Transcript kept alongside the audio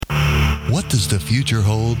What does the future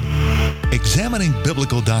hold? Examining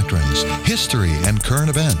biblical doctrines, history, and current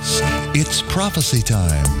events. It's prophecy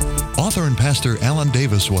time. Author and pastor Alan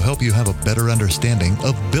Davis will help you have a better understanding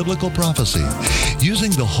of biblical prophecy.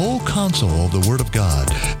 Using the whole counsel of the Word of God,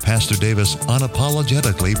 Pastor Davis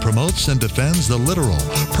unapologetically promotes and defends the literal,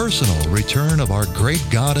 personal return of our great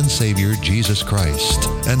God and Savior, Jesus Christ.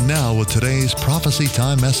 And now with today's Prophecy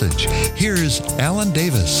Time message, here's Alan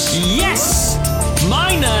Davis. Yes!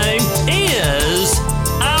 My name is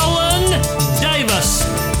Alan Davis.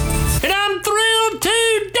 And I'm thrilled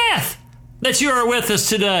to death that you are with us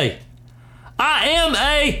today. I am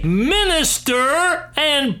a minister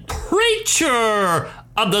and preacher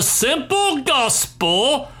of the simple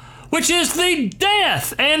gospel, which is the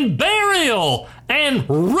death and burial and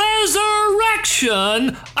resurrection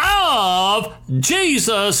of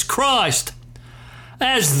Jesus Christ.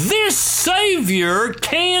 As this Savior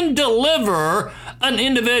can deliver an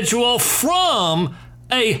individual from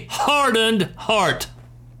a hardened heart.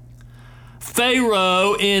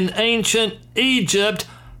 Pharaoh in ancient Egypt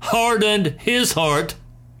hardened his heart.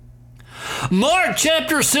 Mark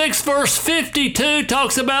chapter 6 verse 52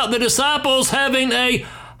 talks about the disciples having a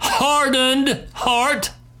hardened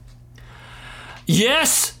heart.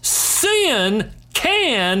 Yes, sin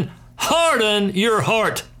can harden your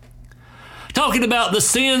heart. Talking about the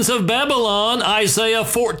sins of Babylon, Isaiah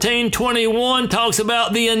 14:21 talks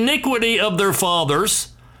about the iniquity of their fathers.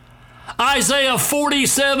 Isaiah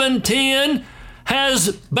 47:10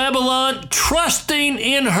 has Babylon trusting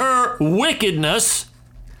in her wickedness.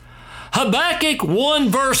 Habakkuk 1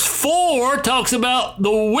 verse 4 talks about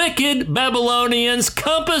the wicked Babylonians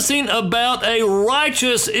compassing about a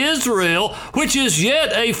righteous Israel, which is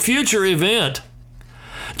yet a future event.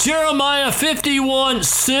 Jeremiah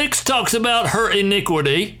 51:6 talks about her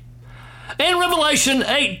iniquity. And Revelation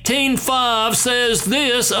 18:5 says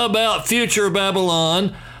this about future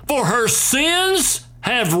Babylon: for her sins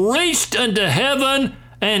have reached unto heaven,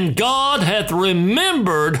 and God hath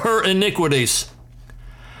remembered her iniquities.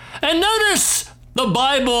 And notice the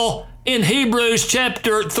Bible in Hebrews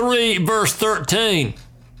chapter 3 verse 13.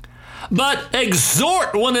 But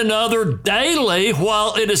exhort one another daily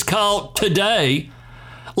while it is called today,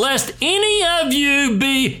 lest any of you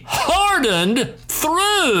be hardened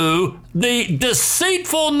through the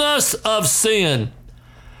deceitfulness of sin.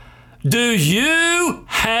 Do you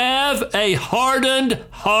have a hardened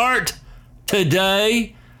heart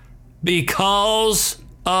today because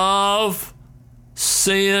of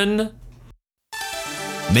sin?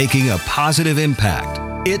 Making a positive impact.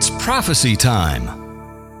 It's prophecy time.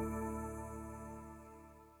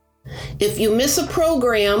 If you miss a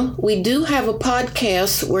program, we do have a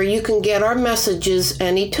podcast where you can get our messages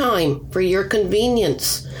anytime for your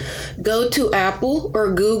convenience. Go to Apple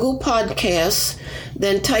or Google Podcasts,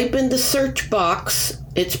 then type in the search box,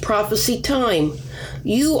 It's Prophecy Time.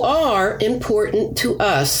 You are important to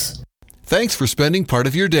us. Thanks for spending part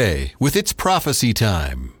of your day with It's Prophecy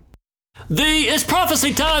Time. The It's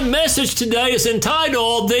Prophecy Time message today is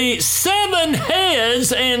entitled The 7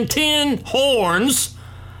 Heads and 10 Horns,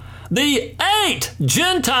 the 8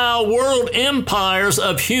 Gentile World Empires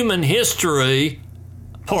of Human History,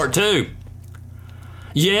 Part 2.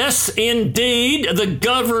 Yes, indeed, the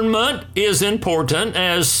government is important,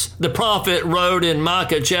 as the prophet wrote in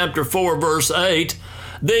Micah chapter 4, verse 8.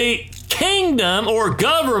 The kingdom or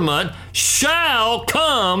government shall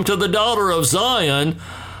come to the daughter of Zion,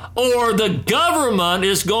 or the government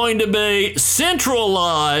is going to be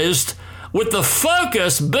centralized with the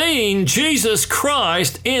focus being Jesus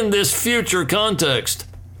Christ in this future context.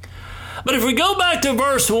 But if we go back to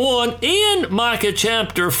verse 1 in Micah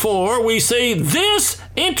chapter 4, we see this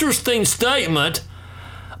interesting statement: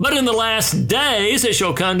 but in the last days it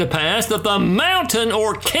shall come to pass that the mountain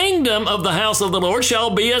or kingdom of the house of the Lord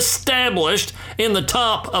shall be established in the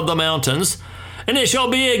top of the mountains, and it shall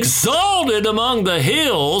be exalted among the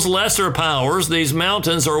hills, lesser powers. These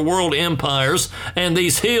mountains are world empires, and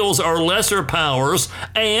these hills are lesser powers,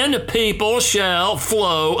 and people shall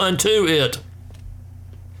flow unto it.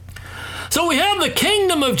 So we have the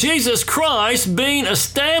kingdom of Jesus Christ being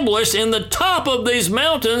established in the top of these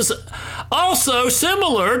mountains, also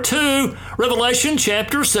similar to Revelation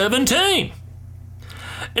chapter 17.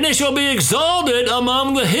 And it shall be exalted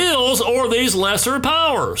among the hills, or these lesser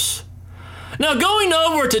powers. Now, going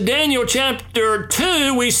over to Daniel chapter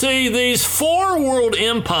 2, we see these 4 world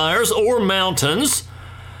empires or mountains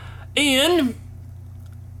in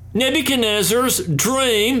Nebuchadnezzar's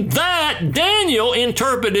dream that Daniel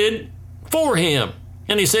interpreted for him.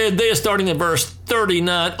 And he said this, starting in verse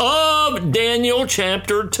 39 of Daniel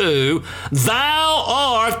chapter 2, "Thou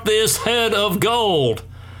art this head of gold."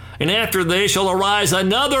 And after thee shall arise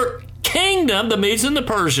another kingdom, the Medes and the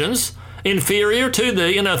Persians, inferior to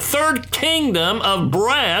thee, and a third kingdom of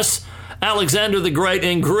brass, Alexander the Great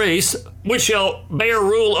in Greece, which shall bear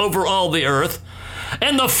rule over all the earth.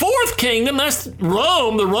 And the fourth kingdom, that's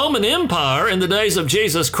Rome, the Roman Empire, in the days of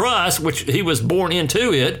Jesus Christ, which he was born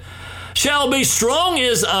into it, shall be strong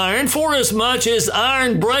as iron, forasmuch as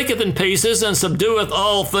iron breaketh in pieces and subdueth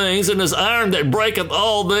all things, and as iron that breaketh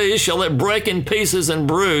all these shall it break in pieces and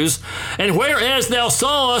bruise. And whereas thou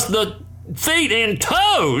sawest the feet and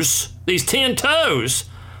toes, these 10 toes,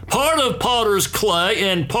 part of potter's clay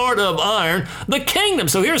and part of iron, the kingdom.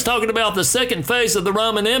 So here's talking about the second phase of the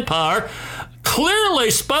Roman Empire,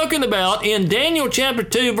 clearly spoken about in Daniel chapter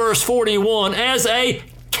 2, verse 41, as a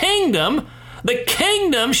kingdom. The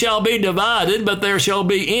kingdom shall be divided, but there shall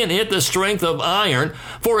be in it the strength of iron,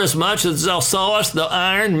 forasmuch as thou sawest the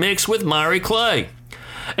iron mixed with miry clay.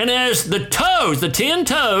 And as the toes, the 10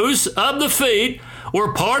 toes of the feet,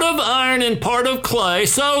 were part of iron and part of clay,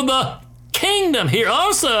 so the kingdom, here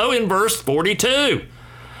also in verse 42.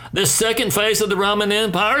 This second phase of the Roman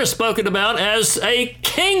Empire is spoken about as a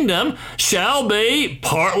kingdom, shall be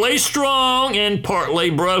partly strong and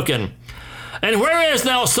partly broken. And whereas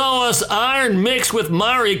thou sawest iron mixed with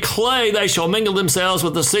miry clay, they shall mingle themselves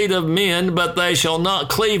with the seed of men, but they shall not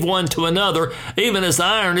cleave one to another, even as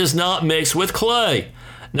iron is not mixed with clay.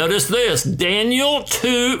 Notice this, Daniel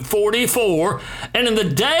 2:44, and in the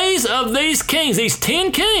days of these kings, these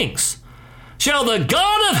 10 kings, shall the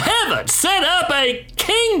God of heaven set up a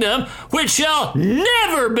kingdom which shall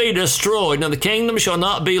never be destroyed. Now the kingdom shall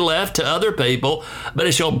not be left to other people, but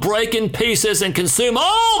it shall break in pieces and consume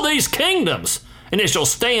all these kingdoms, and it shall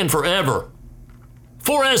stand forever.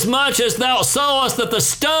 Forasmuch as thou sawest that the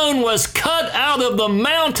stone was cut out of the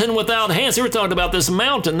mountain without hands. Here we're talking about this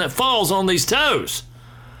mountain that falls on these toes.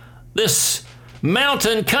 This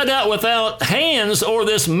mountain cut out without hands, or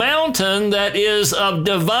this mountain that is of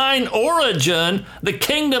divine origin, the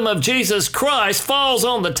kingdom of Jesus Christ, falls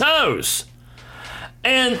on the toes.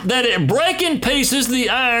 And that it break in pieces the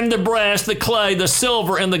iron, the brass, the clay, the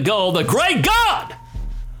silver, and the gold. The great God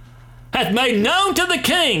hath made known to the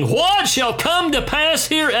king what shall come to pass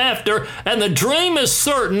hereafter, and the dream is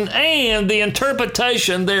certain, and the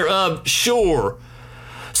interpretation thereof sure.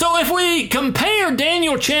 So if we compare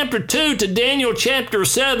Daniel chapter 2 to Daniel chapter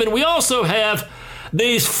 7, we also have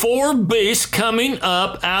these 4 beasts coming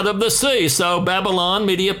up out of the sea. So Babylon,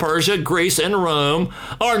 Media-Persia, Greece, and Rome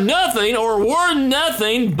are nothing, or were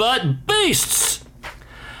nothing, but beasts.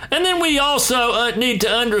 And then we also need to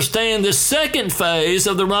understand the second phase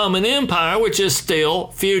of the Roman Empire, which is still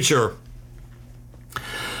future.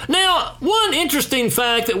 Now, one interesting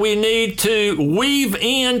fact that we need to weave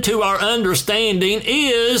into our understanding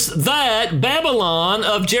is that Babylon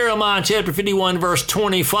of Jeremiah chapter 51 verse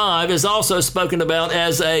 25 is also spoken about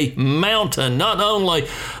as a mountain. Not only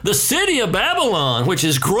the city of Babylon, which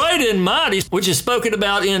is great and mighty, which is spoken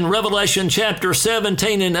about in Revelation chapter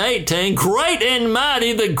 17 and 18, great and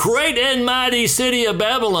mighty, the great and mighty city of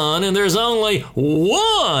Babylon, and there's only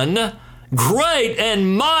one great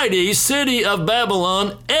and mighty city of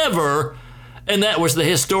Babylon ever, and that was the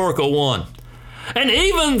historical one. And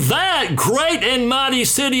even that great and mighty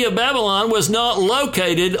city of Babylon was not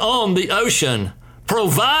located on the ocean,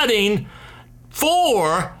 providing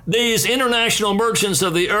for these international merchants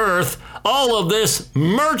of the earth all of this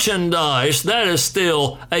merchandise. That is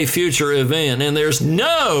still a future event, and there's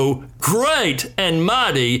no great and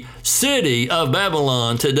mighty city of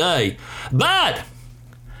Babylon today. But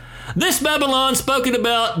this Babylon spoken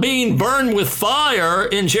about being burned with fire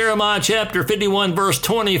in Jeremiah chapter 51 verse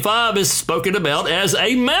 25 is spoken about as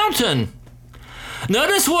a mountain.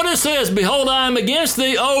 Notice what it says, behold, I am against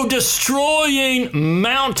thee, O destroying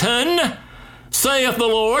mountain, saith the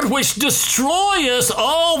Lord, which destroyest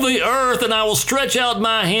all the earth, and I will stretch out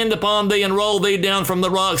my hand upon thee and roll thee down from the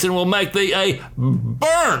rocks, and will make thee a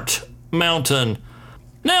burnt mountain.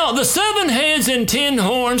 Now, the 7 heads and 10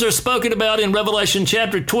 horns are spoken about in Revelation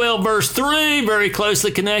chapter 12, verse 3, very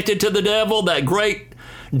closely connected to the devil, that great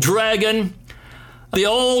dragon, the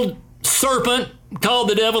old serpent called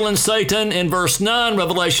the devil and Satan in verse 9.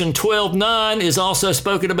 Revelation 12:9 is also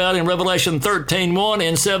spoken about in Revelation 13:1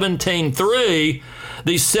 and 17:3,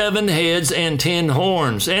 these 7 heads and 10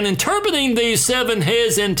 horns. And interpreting these 7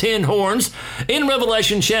 heads and 10 horns in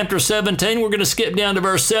Revelation chapter 17, we're going to skip down to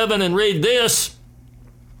verse 7 and read this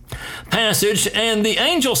passage. And the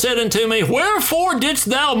angel said unto me, wherefore didst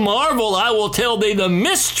thou marvel? I will tell thee the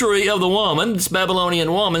mystery of the woman, this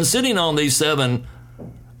Babylonian woman, sitting on these 7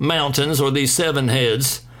 mountains, or these 7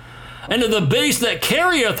 heads, and to the beast that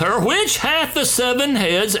carrieth her, which hath the 7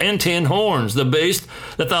 heads and 10 horns. The beast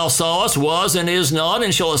that thou sawest was and is not,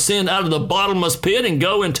 and shall ascend out of the bottomless pit and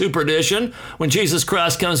go into perdition. When Jesus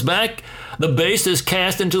Christ comes back, the beast is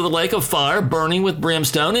cast into the lake of fire, burning with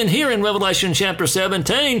brimstone. And here in Revelation chapter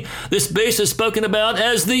 17, this beast is spoken about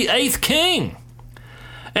as the 8th king.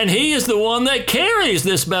 And he is the one that carries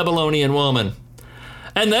this Babylonian woman.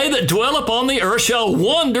 And they that dwell upon the earth shall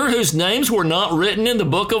wonder, whose names were not written in the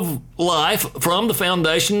book of life from the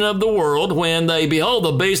foundation of the world, when they behold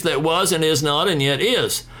the beast that was and is not and yet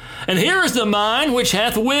is. And here is the mind which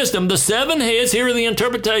hath wisdom. The 7 heads, here the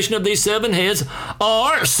interpretation of these 7 heads,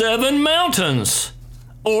 are 7 mountains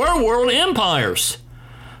or world empires.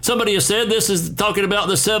 Somebody has said this is talking about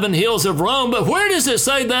the 7 hills of Rome, but where does it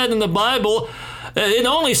say that in the Bible? It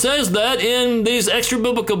only says that in these extra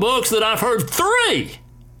biblical books that I've heard 3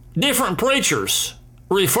 different preachers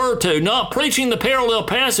refer to, not preaching the parallel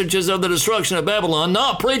passages of the destruction of Babylon,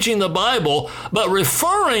 not preaching the Bible, but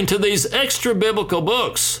referring to these extra biblical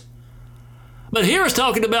books. But here it's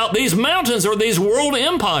talking about these mountains or these world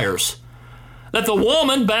empires that the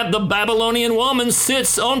woman, the Babylonian woman,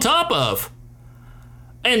 sits on top of.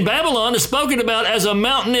 And Babylon is spoken about as a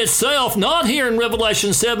mountain itself, not here in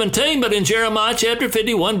Revelation 17, but in Jeremiah chapter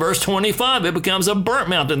 51, verse 25. It becomes a burnt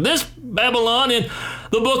mountain. This Babylon in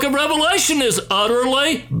the book of Revelation is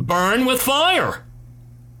utterly burned with fire.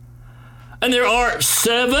 And there are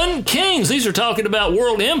 7 kings. These are talking about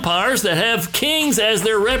world empires that have kings as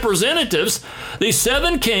their representatives. These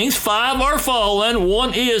 7 kings, 5 are fallen,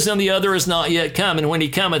 1 is, and the other is not yet come. And when he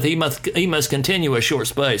cometh, he must continue a short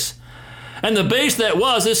space. And the beast that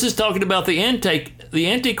was, this is talking about the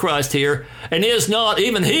Antichrist here, and is not,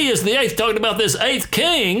 even he is the 8th, talking about this 8th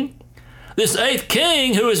king,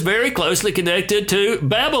 who is very closely connected to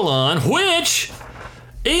Babylon, which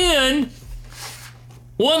in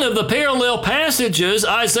one of the parallel passages,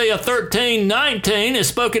 Isaiah 13:19, is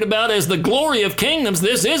spoken about as the glory of kingdoms.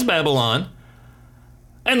 This is Babylon.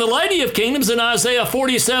 And the lady of kingdoms in Isaiah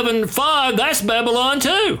 47:5, that's Babylon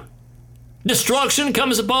too. Destruction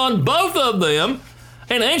comes upon both of them,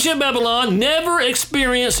 and ancient Babylon never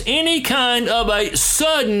experienced any kind of a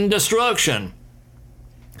sudden destruction.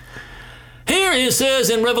 Here it says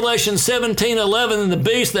in Revelation 17:11, the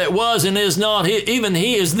beast that was and is not, even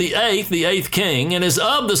he is the 8th king, and is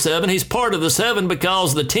of the 7. He's part of the 7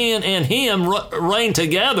 because the 10 and him reign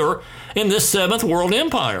together in this 7th world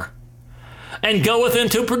empire. And goeth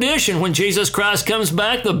into perdition. When Jesus Christ comes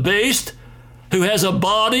back, the beast who has a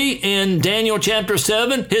body in Daniel chapter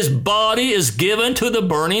 7, his body is given to the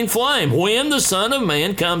burning flame when the Son of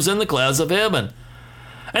Man comes in the clouds of heaven.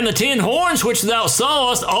 And the 10 horns which thou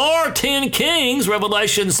sawest are 10 kings,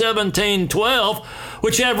 Revelation 17:12,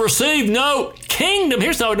 which have received no kingdom.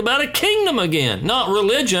 Here's talking about a kingdom again, not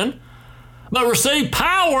religion, but receive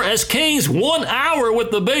power as kings 1 hour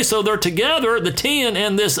with the beast. So they're together, the 10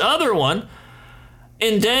 and this other one.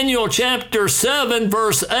 In Daniel chapter 7,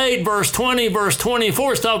 verse 8, verse 20, verse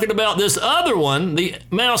 24, it's talking about this other one, the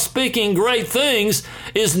mouth speaking great things,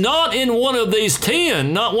 is not in one of these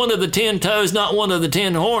 10, not one of the 10 toes, not one of the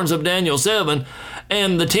 10 horns of Daniel 7,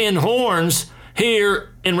 and the 10 horns here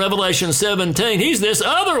in Revelation 17. He's this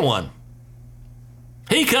other one.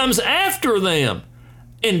 He comes after them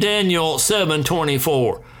in Daniel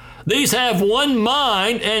 7:24. These have one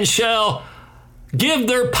mind and shall give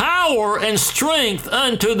their power and strength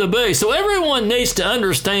unto the beast. So everyone needs to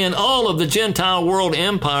understand all of the Gentile world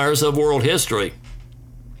empires of world history.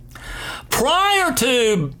 Prior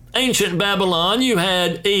to ancient Babylon, you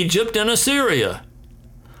had Egypt and Assyria.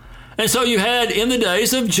 And so you had, in the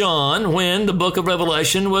days of John, when the book of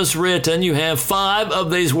Revelation was written, you have 5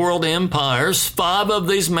 of these world empires, 5 of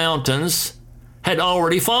these mountains had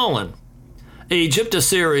already fallen. Egypt,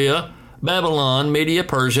 Assyria, Babylon,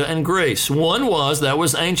 Media-Persia, and Greece. One that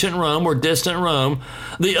was ancient Rome or distant Rome.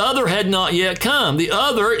 The other had not yet come. The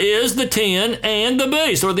other is the 10 and the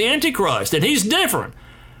beast, or the Antichrist, and he's different.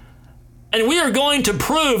 And we are going to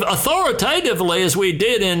prove authoritatively, as we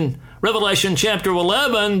did in Revelation chapter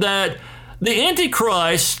 11, that the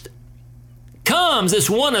Antichrist comes,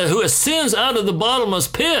 this one who ascends out of the bottomless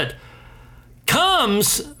pit,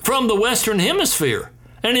 comes from the Western Hemisphere.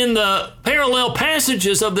 And in the parallel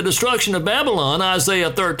passages of the destruction of Babylon,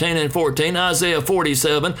 Isaiah 13 and 14, Isaiah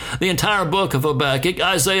 47, the entire book of Habakkuk,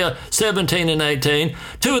 Isaiah 17 and 18,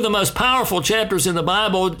 2 of the most powerful chapters in the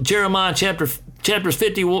Bible, Jeremiah chapters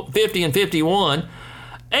 50 and 51,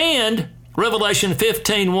 and Revelation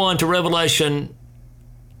 15:1 to Revelation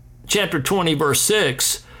chapter 20, verse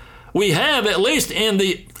 6, we have, at least in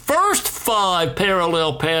the first 5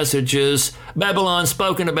 parallel passages, Babylon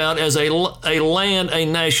spoken about as a land, a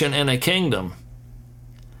nation, and a kingdom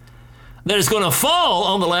that is going to fall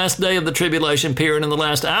on the last day of the tribulation period, in the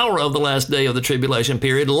last hour of the last day of the tribulation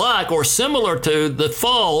period, like or similar to the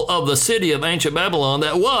fall of the city of ancient Babylon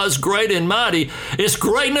that was great and mighty. Its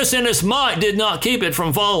greatness and its might did not keep it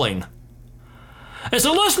from falling. And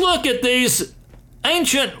so let's look at these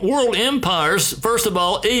ancient world empires. First of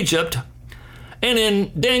all, Egypt. And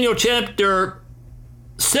in Daniel chapter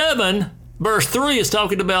 7, verse 3, is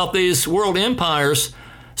talking about these world empires,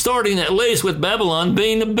 starting at least with Babylon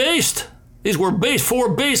being the beast. These were beasts,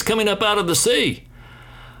 4 beasts coming up out of the sea.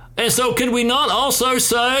 And so could we not also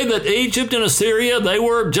say that Egypt and Assyria, they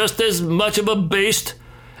were just as much of a beast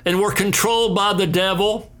and were controlled by the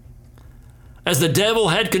devil, as the devil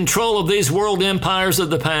had control of these world empires of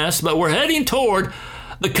the past? But we're heading toward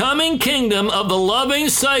the coming kingdom of the loving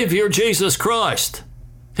Savior, Jesus Christ,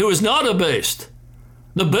 who is not a beast.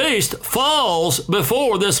 The beast falls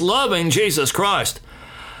before this loving Jesus Christ.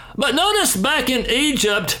 But notice back in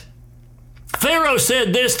Egypt, Pharaoh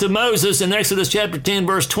said this to Moses in Exodus chapter 10,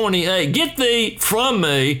 verse 28, "Get thee from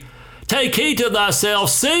me, take heed to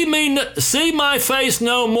thyself, see my face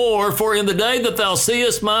no more, for in the day that thou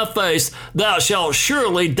seest my face, thou shalt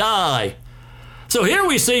surely die." So here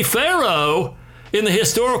we see Pharaoh, in the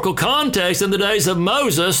historical context in the days of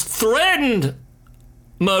Moses, threatened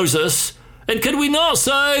Moses. And could we not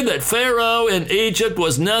say that Pharaoh in Egypt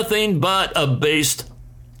was nothing but a beast?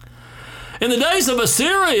 In the days of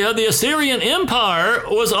Assyria, the Assyrian Empire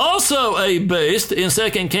was also a beast. In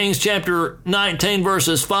 2 Kings chapter 19,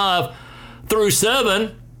 verses 5 through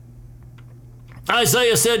 7,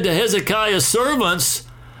 Isaiah said to Hezekiah's servants,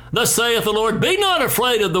 "Thus saith the Lord, be not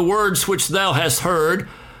afraid of the words which thou hast heard,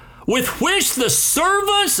 with which the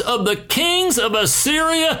servants of the kings of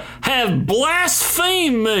Assyria have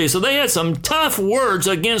blasphemed me." So they had some tough words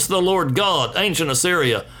against the Lord God, ancient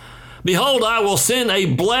Assyria. "Behold, I will send a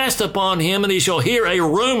blast upon him, and he shall hear a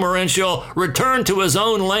rumor, and shall return to his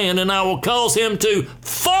own land, and I will cause him to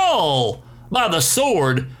fall by the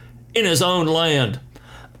sword in his own land."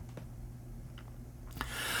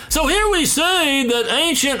 So here we see that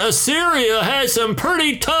ancient Assyria had some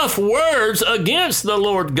pretty tough words against the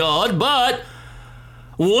Lord God, but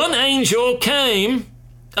one angel came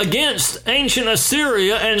against ancient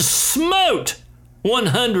Assyria and smote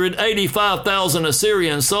 185,000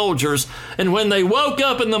 Assyrian soldiers, and when they woke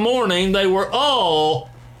up in the morning, they were all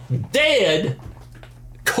dead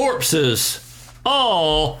corpses.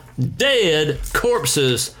 All dead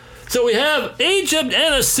corpses. So we have Egypt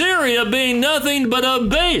and Assyria being nothing but a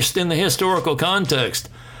beast in the historical context.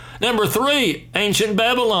 Number 3, ancient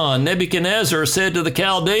Babylon. Nebuchadnezzar said to the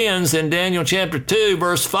Chaldeans in Daniel chapter 2,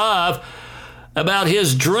 verse 5, about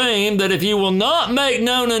his dream, that if you will not make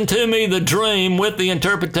known unto me the dream with the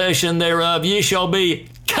interpretation thereof, ye shall be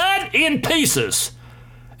cut in pieces,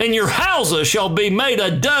 and your houses shall be made a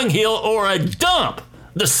dunghill or a dump,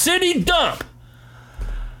 the city dump.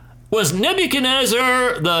 Was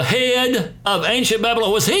Nebuchadnezzar the head of ancient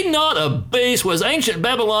Babylon? Was he not a beast? Was ancient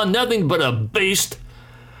Babylon nothing but a beast?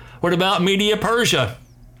 What about Media-Persia?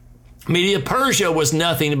 Media-Persia was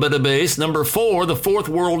nothing but a beast. Number 4, the 4th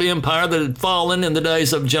world empire that had fallen in the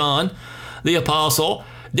days of John the Apostle.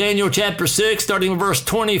 Daniel chapter 6, starting in verse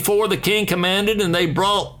 24, the king commanded, and they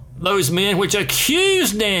brought those men which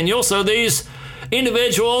accused Daniel. So these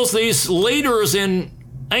individuals, these leaders in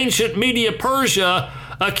ancient Media-Persia,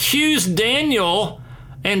 accused Daniel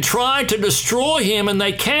and tried to destroy him, and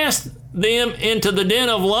they cast them into the den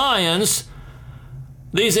of lions.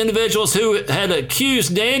 These individuals who had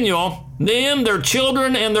accused Daniel, them, their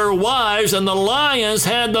children, and their wives, and the lions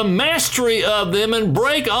had the mastery of them and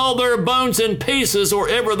break all their bones in pieces or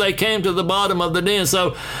ever they came to the bottom of the den.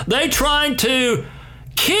 So they tried to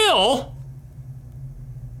kill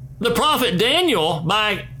the prophet Daniel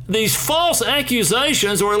by these false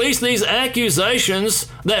accusations, or at least these accusations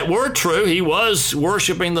that were true. He was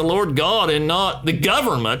worshiping the Lord God and not the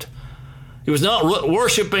government. He was not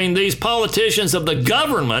worshiping these politicians of the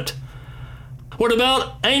government. What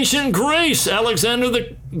about ancient Greece? Alexander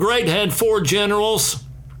the Great had 4 generals.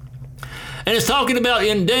 And it's talking about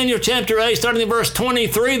in Daniel chapter 8, starting in verse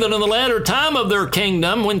 23, that in the latter time of their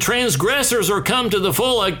kingdom, when transgressors are come to the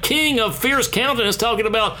full, a king of fierce countenance, talking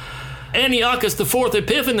about Antiochus IV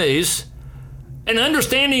Epiphanes, and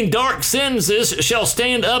understanding dark sentences, shall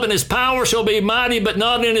stand up, and his power shall be mighty, but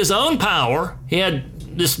not in his own power. He had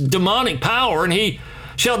this demonic power, and he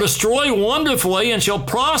shall destroy wonderfully, and shall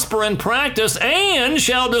prosper in practice, and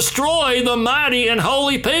shall destroy the mighty and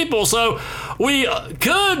holy people. So we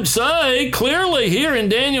could say clearly here in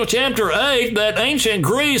Daniel chapter 8 that ancient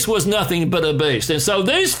Greece was nothing but a beast. And so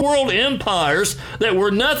these world empires that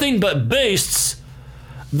were nothing but beasts,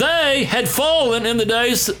 they had fallen in the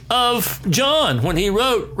days of John when he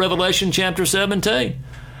wrote Revelation chapter 17.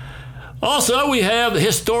 Also, we have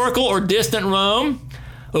historical or distant Rome.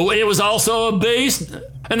 It was also a beast.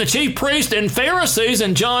 And the chief priests and Pharisees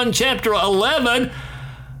in John chapter 11,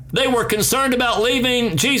 they were concerned about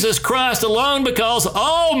leaving Jesus Christ alone because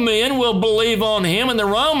all men will believe on him and the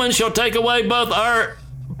Romans shall take away both our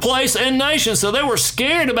place and nation. So they were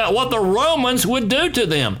scared about what the Romans would do to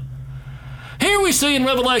them. Here we see in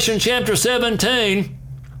Revelation chapter 17,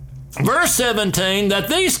 verse 17, that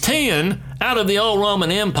these 10 out of the old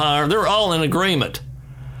Roman Empire, they're all in agreement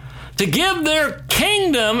to give their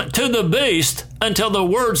kingdom to the beast until the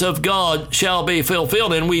words of God shall be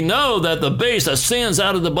fulfilled. And we know that the beast ascends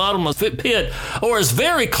out of the bottomless pit or is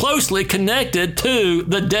very closely connected to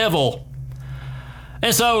the devil.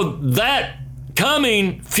 And so that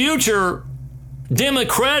coming future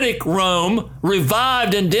democratic Rome,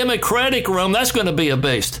 revived in democratic Rome, that's going to be a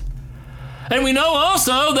beast. And we know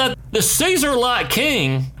also that the Caesar-like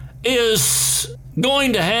king is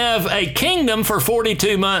going to have a kingdom for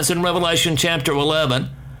 42 months in Revelation chapter 11.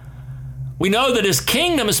 We know that his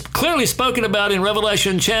kingdom is clearly spoken about in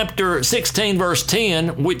Revelation chapter 16, verse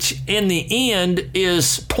 10, which in the end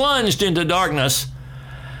is plunged into darkness.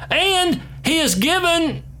 And he is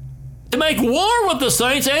given to make war with the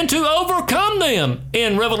saints and to overcome them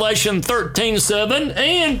in Revelation 13:7,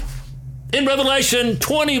 and in Revelation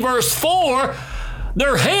 20, verse 4,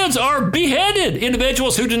 their heads are beheaded.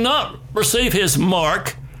 Individuals who do not receive his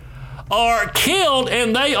mark are killed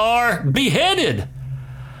and they are beheaded.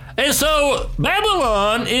 And so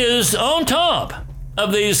Babylon is on top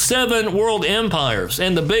of these 7 world empires,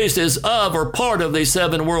 and the beast is of or part of these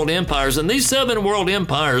 7 world empires. And these 7 world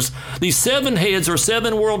empires, these 7 heads or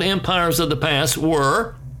 7 world empires of the past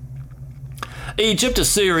were Egypt,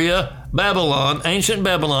 Assyria, Babylon, ancient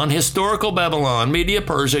Babylon, historical Babylon,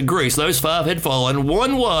 Media-Persia, Greece. Those 5 had fallen.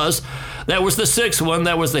 That was the 6th one,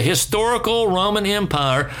 that was the historical Roman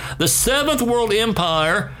Empire. The 7th world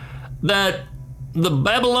empire that the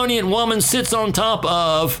Babylonian woman sits on top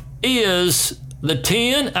of is the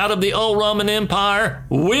 10 out of the old Roman Empire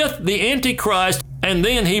with the Antichrist, and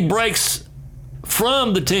then he breaks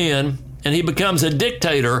from the 10 and he becomes a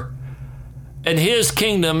dictator, and his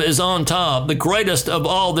kingdom is on top, the greatest of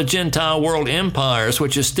all the Gentile world empires,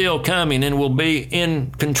 which is still coming and will be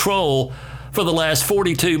in control for the last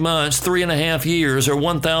 42 months, 3.5 years, or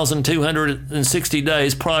 1,260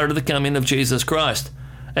 days prior to the coming of Jesus Christ,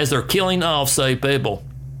 as they're killing off saved people.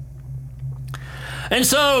 And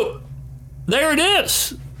so there it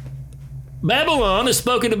is. Babylon is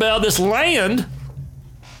spoken about, this land,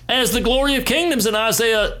 as the glory of kingdoms in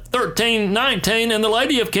Isaiah 13:19, and the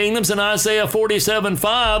lady of kingdoms in Isaiah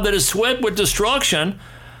 47:5, that is swept with destruction,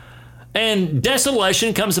 and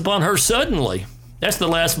desolation comes upon her suddenly. That's the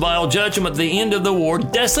last vile judgment, the end of the war.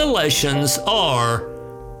 Desolations are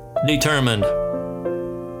determined.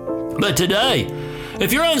 But today,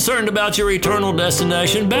 if you're uncertain about your eternal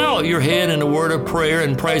destination, bow your head in a word of prayer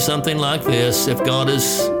and pray something like this. If God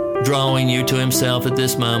is drawing you to himself at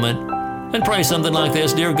this moment, and pray something like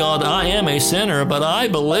this: Dear God, I am a sinner, but I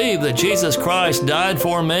believe that Jesus Christ died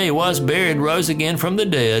for me, was buried, rose again from the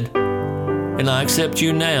dead, and I accept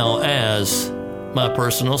you now as my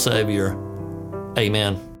personal Savior.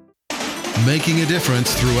 Amen. Making a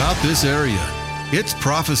difference throughout this area. It's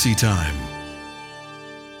prophecy time.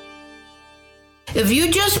 If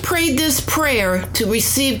you just prayed this prayer to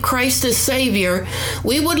receive Christ as Savior,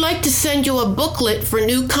 we would like to send you a booklet for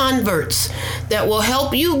new converts that will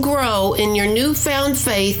help you grow in your newfound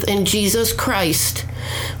faith in Jesus Christ.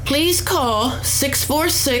 Please call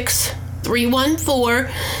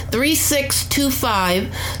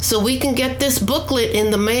 646-314-3625 so we can get this booklet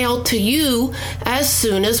in the mail to you as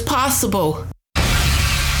soon as possible.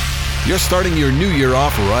 You're starting your new year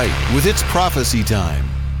off right with It's Prophecy Time.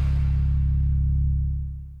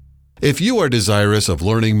 If you are desirous of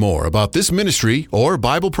learning more about this ministry or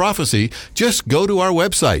Bible prophecy, just go to our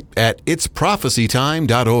website at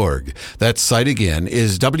itsprophecytime.org. That site again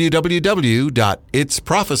is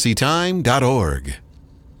www.itsprophecytime.org.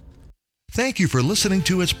 Thank you for listening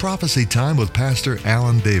to It's Prophecy Time with Pastor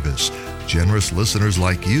Alan Davis. Generous listeners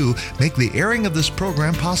like you make the airing of this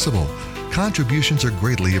program possible. Contributions are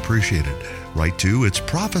greatly appreciated. Write to It's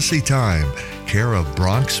Prophecy Time, care of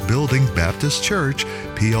Bronx Building Baptist Church,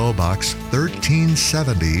 P.O. Box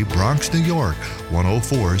 1370, Bronx, New York,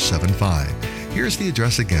 10475. Here's the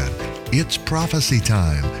address again. It's Prophecy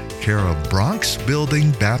Time, care of Bronx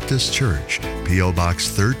Building Baptist Church, P.O. Box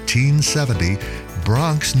 1370,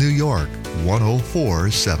 Bronx, New York,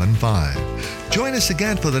 10475. Join us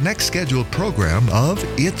again for the next scheduled program of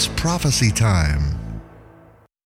It's Prophecy Time.